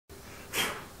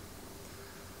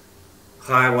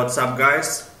Hi, what's up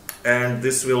guys? And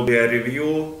this will be a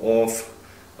review of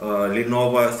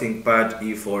Lenovo Thinkpad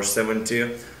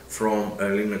e470 from a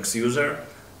Linux user.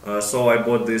 So I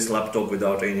bought this laptop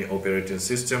without any operating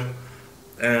system,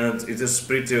 and it is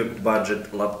pretty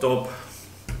budget laptop.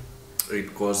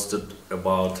 It costed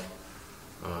about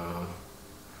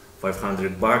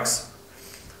 500 bucks,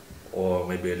 or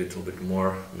maybe a little bit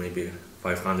more, maybe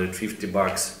 550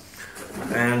 bucks.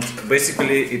 And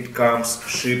basically it comes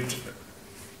shipped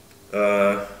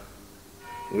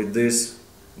with this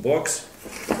box.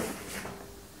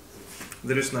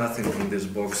 There is nothing in this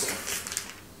box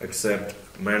except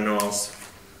manuals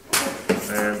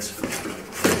and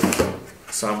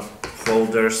some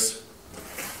holders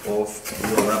of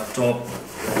the laptop,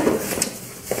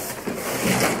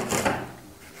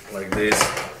 like this.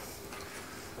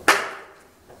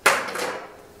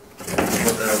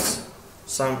 What else?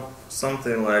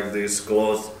 Something like this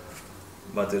cloth,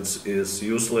 but it is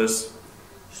useless,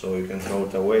 so you can throw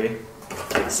it away.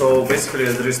 So basically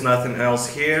there is nothing else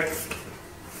here.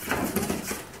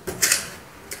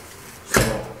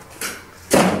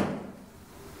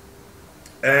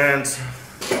 And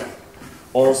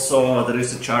also there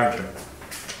is a charger.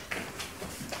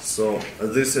 So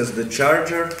this is the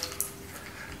charger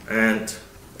and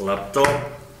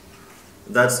laptop.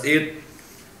 That's it.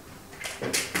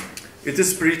 It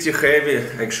is pretty heavy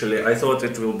actually. I thought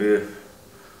it will be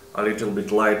a little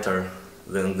bit lighter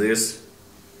than this.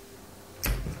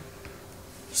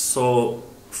 So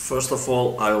first of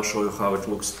all I will show you how it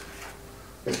looks.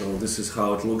 So this is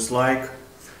how it looks like,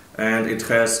 and it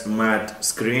has matte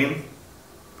screen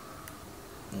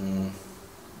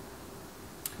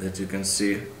that you can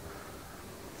see.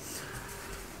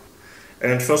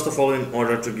 And first of all, in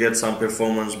order to get some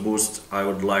performance boost, I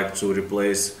would like to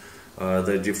replace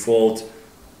the default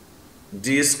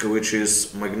disk, which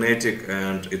is magnetic,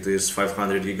 and it is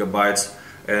 500 gigabytes,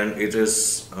 and it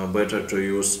is better to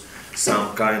use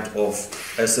some kind of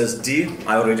SSD.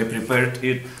 I already prepared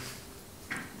it.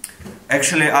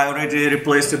 Actually, I already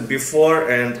replaced it before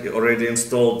and already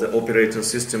installed the operating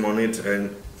system on it,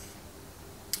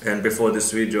 and before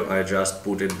this video I just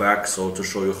put it back, so to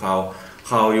show you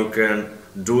how you can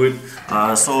do it.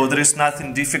 So there is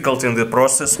nothing difficult in the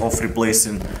process of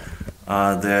replacing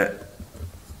the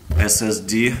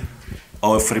SSD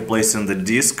or of replacing the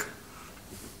disk.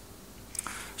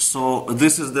 So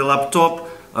this is the laptop.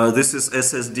 This is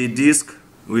SSD disk,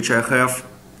 which I have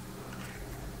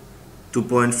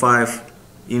 2.5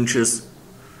 inches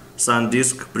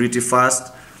SanDisk, pretty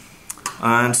fast.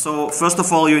 And so first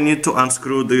of all you need to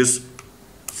unscrew these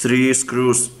 3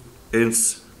 screws.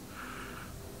 It's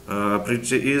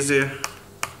pretty easy.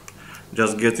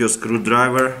 Just get your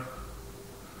screwdriver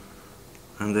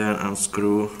and then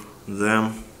unscrew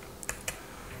them.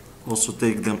 Also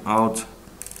take them out.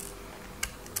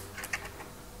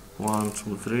 1,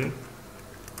 2, 3.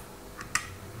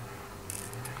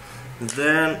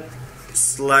 Then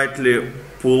slightly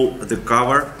pull the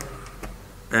cover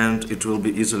and it will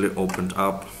be easily opened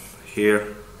up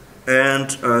here. And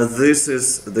this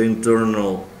is the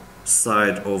internal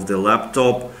side of the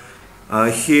laptop.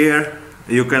 Here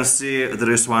you can see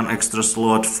there is one extra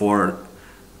slot for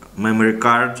memory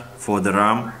card for the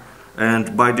RAM,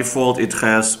 and by default it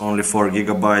has only 4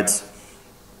 gigabytes.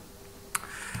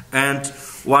 And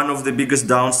one of the biggest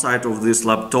downside of this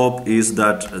laptop is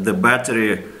that the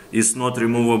battery is not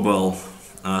removable,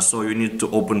 so you need to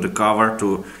open the cover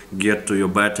to get to your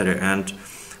battery, and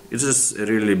it is a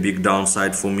really big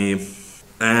downside for me.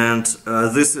 And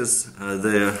this is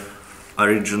the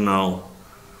original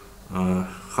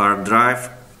hard drive,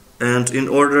 and in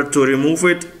order to remove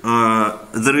it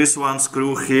there is one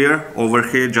screw here, over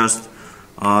here, just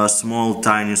a small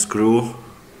tiny screw.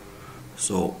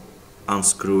 So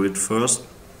unscrew it first.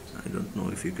 I don't know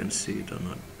if you can see it or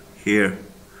not. Here,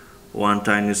 one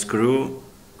tiny screw.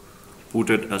 Put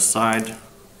it aside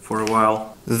for a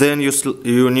while. Then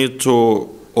you need to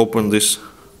open this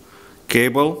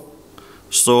cable.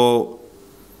 So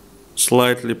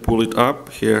slightly pull it up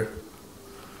here,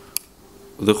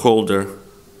 the holder,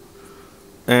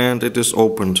 and it is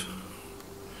opened.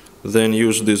 Then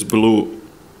use this blue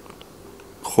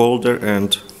holder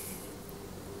and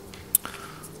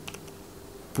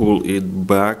pull it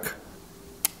back.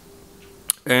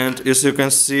 And as you can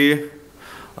see,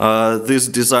 this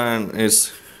design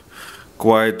is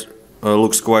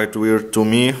looks quite weird to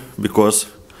me, because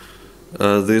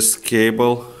this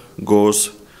cable goes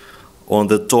on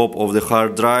the top of the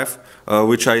hard drive,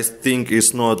 which I think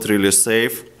is not really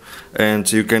safe,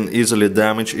 and you can easily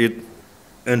damage it.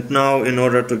 And now, in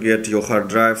order to get your hard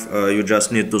drive, you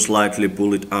just need to slightly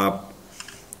pull it up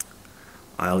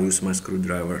I'll use my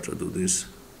screwdriver to do this.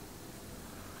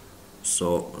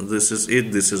 So this is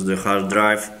it, this is the hard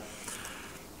drive,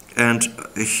 and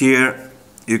here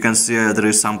you can see there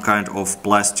is some kind of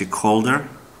plastic holder,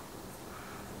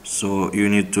 so you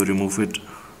need to remove it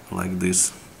like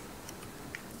this.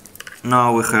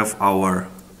 Now we have our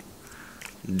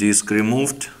disk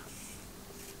removed,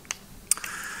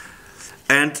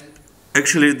 and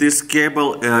actually this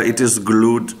cable it is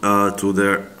glued to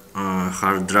the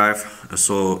hard drive,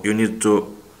 so you need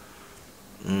to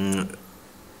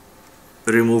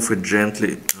remove it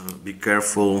gently. Be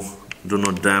careful, do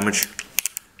not damage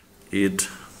it.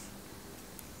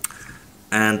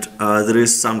 And there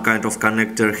is some kind of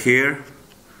connector here,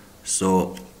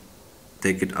 so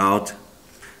take it out.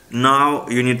 Now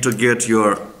you need to get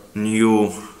your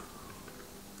new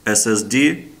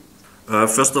SSD.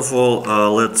 First of all,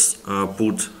 let's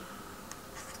put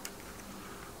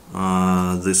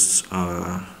this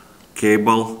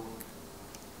cable.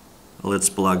 Let's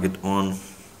plug it on.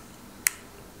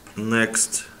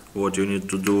 Next, what you need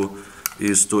to do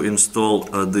is to install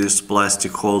this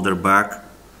plastic holder back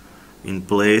in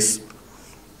place.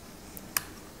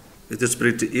 It is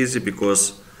pretty easy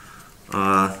because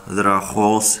there are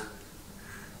holes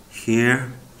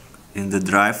here in the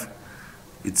drive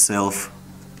itself,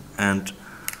 and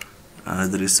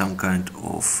there is some kind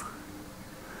of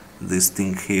this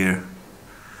thing here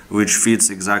which fits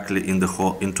exactly in the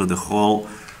hole, into the hole.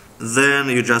 Then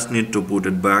you just need to put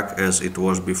it back as it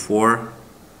was before.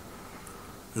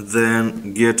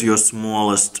 Then get your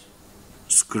smallest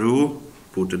screw,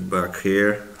 put it back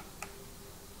here,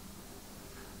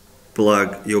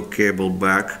 plug your cable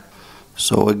back.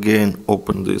 So again,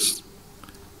 open this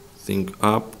thing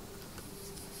up,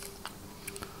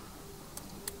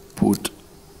 put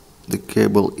the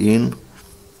cable in,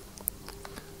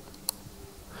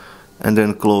 and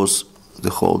then close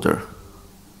the holder.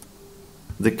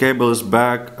 The cable is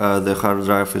back, the hard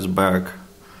drive is back,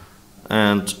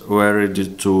 and we're ready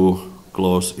to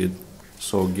close it.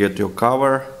 So get your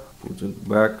cover, put it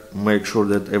back, make sure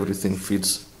that everything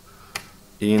fits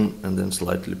in, and then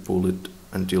slightly pull it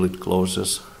until it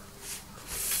closes.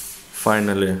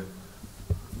 Finally,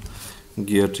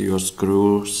 get your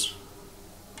screws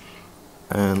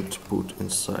and put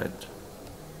inside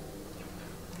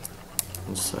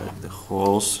the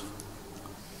holes,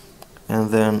 and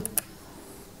then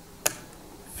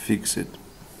fix it.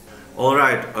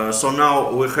 Alright, so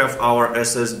now we have our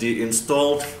SSD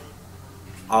installed,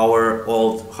 our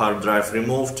old hard drive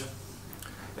removed,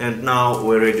 and now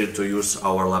we're ready to use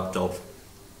our laptop.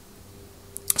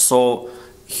 So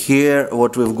here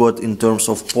what we've got in terms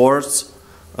of ports,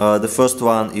 the first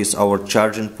one is our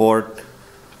charging port,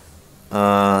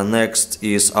 next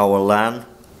is our LAN,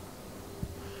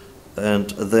 and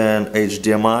then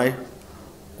HDMI,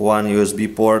 one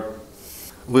USB port.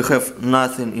 We have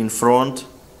nothing in front,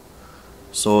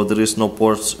 so there is no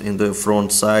ports in the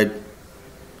front side.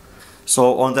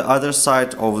 So on the other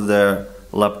side of the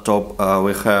laptop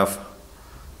we have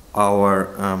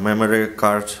our memory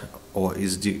card or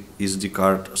SD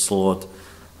card slot,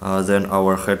 then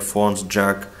our headphones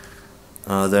jack,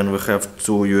 then we have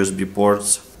two USB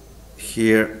ports.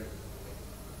 Here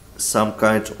some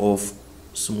kind of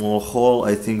small hole,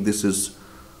 I think this is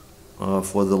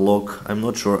for the lock, I'm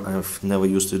not sure, I've never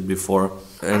used it before.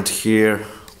 And here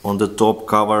on the top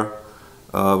cover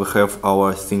we have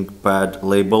our ThinkPad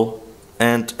label,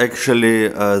 and actually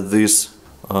this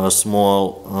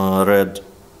small red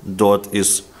dot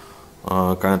is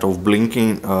kind of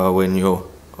blinking when you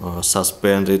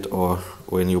suspend it or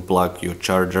when you plug your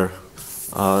charger.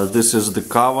 This is the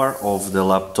cover of the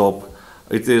laptop.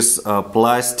 It is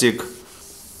plastic,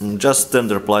 just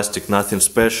standard plastic, nothing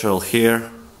special here.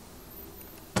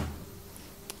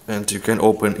 And you can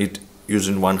open it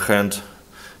using one hand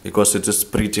because it is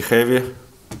pretty heavy.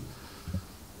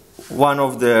 One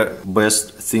of the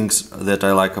best things that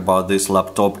I like about this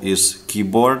laptop is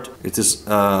keyboard. It is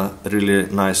really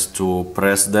nice to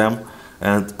press them,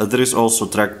 and there is also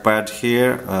trackpad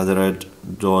here, the red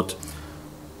dot.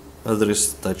 There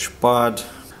is touchpad.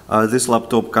 This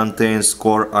laptop contains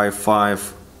Core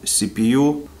i5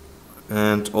 CPU,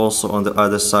 and also on the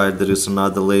other side there is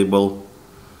another label.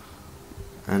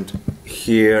 And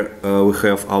here we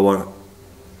have our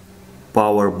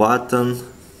power button.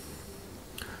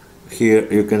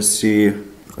 Here you can see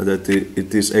that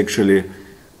it is actually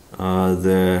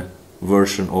the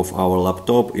version of our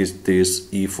laptop. It is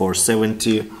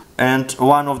e470. And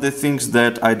one of the things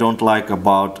that I don't like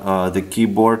about the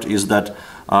keyboard is that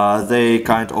they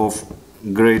kind of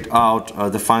grayed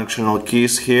out the functional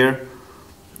keys here.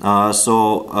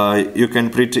 So you can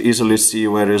pretty easily see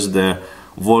where is the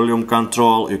volume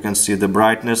control, you can see the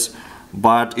brightness,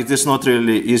 but it is not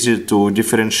really easy to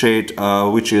differentiate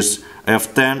which is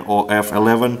F10 or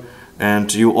F11,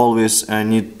 and you always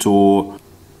need to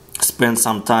spend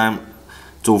some time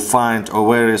to find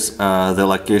where is the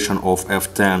location of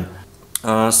F10.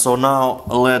 So now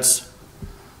let's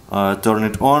turn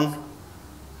it on.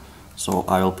 So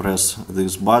I will press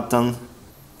this button.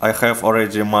 I have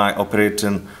already my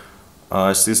operating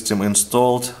system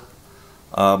installed.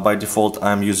 By default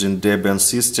I'm using Debian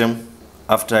system.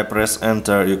 After I press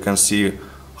enter, you can see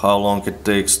how long it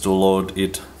takes to load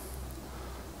it.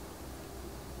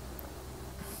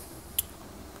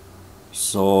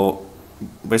 So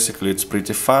basically it's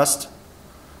pretty fast.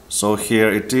 So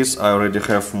here it is. I already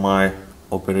have my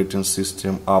operating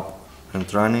system up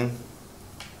and running.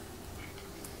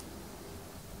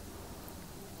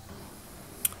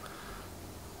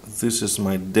 This is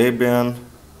my Debian.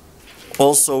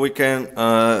 Also we can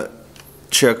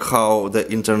check how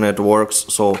the internet works.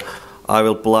 So I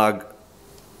will plug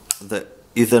the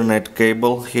Ethernet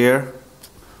cable here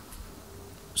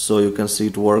so you can see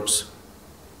it works.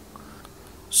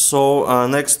 So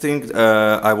next thing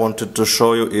I wanted to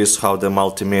show you is how the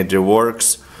multimedia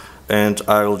works, and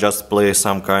I will just play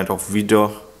some kind of video.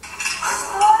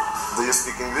 Do you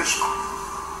speak English?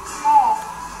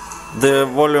 The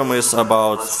volume is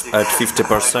about at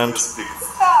 50%.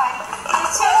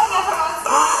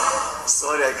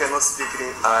 Sorry, I cannot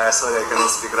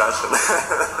speak Russian.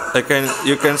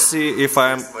 You can see if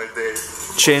I'm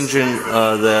changing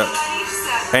the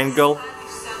angle.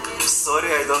 Sorry,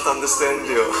 I don't understand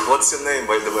you. What's your name,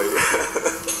 by the way?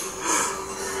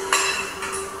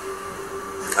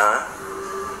 Huh?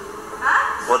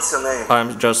 What's your name?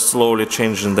 I'm just slowly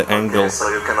changing the angle. Okay, so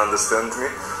you can understand me?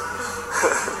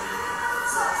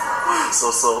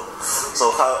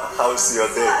 So how's your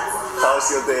day?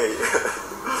 How's your day?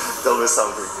 Tell me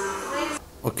something.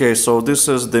 Okay, so this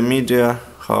is the media,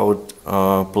 how it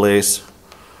plays.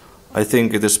 I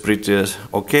think it is pretty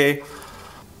okay.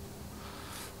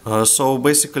 So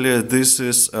basically this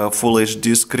is a full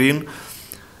HD screen,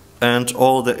 and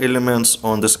all the elements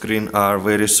on the screen are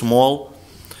very small,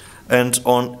 and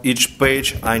on each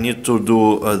page I need to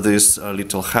do this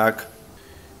little hack.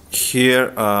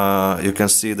 Here you can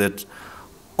see that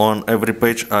on every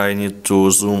page I need to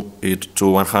zoom it to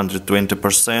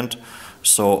 120%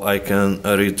 so I can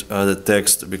read the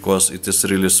text, because it is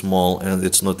really small and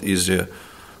it's not easy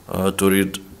to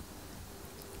read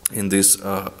in this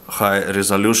high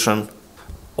resolution.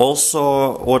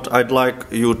 Also, what I'd like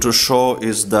you to show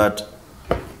is that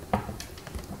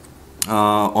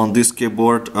on this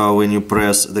keyboard, when you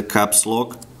press the caps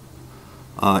lock,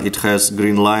 it has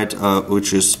green light,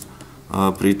 which is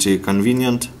pretty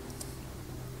convenient.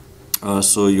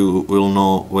 So you will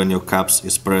know when your caps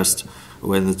is pressed,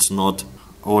 when it's not.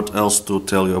 What else to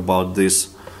tell you about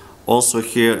this? Also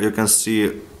here you can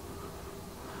see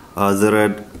the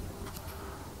red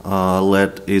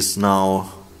LED is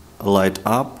now light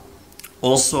up.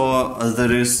 Also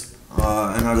there is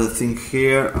another thing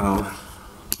here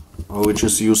which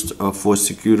is used for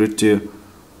security.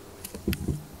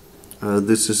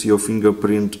 This is your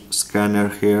fingerprint scanner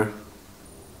here,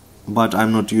 but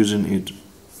I'm not using it.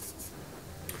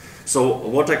 So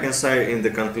what I can say in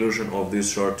the conclusion of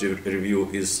this short review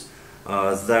is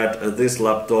that this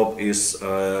laptop is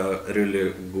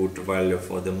really good value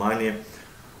for the money.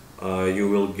 You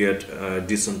will get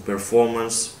decent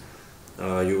performance,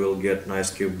 you will get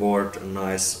nice keyboard,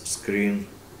 nice screen,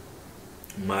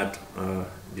 matte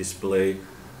display.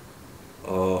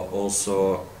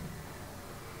 Also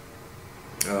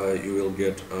you will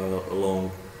get a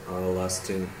long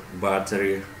lasting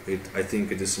battery. I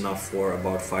think it is enough for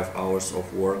about 5 hours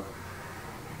of work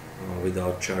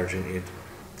without charging it.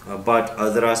 But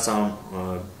there are some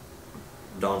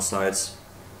downsides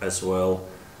as well.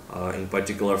 In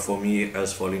particular for me,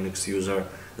 as for Linux user,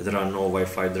 there are no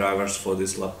Wi-Fi drivers for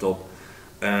this laptop,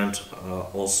 and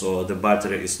also the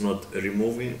battery is not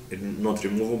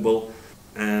removable,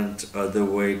 and the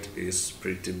weight is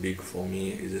pretty big for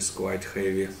me. It is quite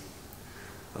heavy.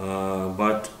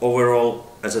 But overall,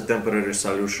 as a temporary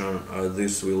solution,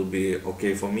 this will be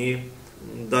okay for me.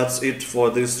 That's it for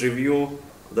this review.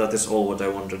 That is all what I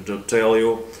wanted to tell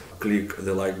you. Click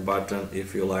the like button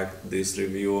if you liked this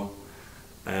review,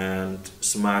 and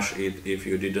smash it if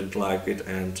you didn't like it,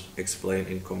 and explain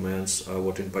in comments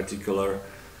what in particular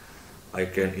I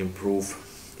can improve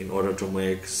in order to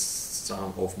make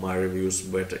some of my reviews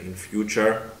better in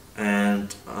future.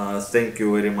 And thank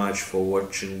you very much for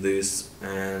watching this,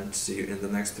 and see you in the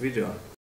next video.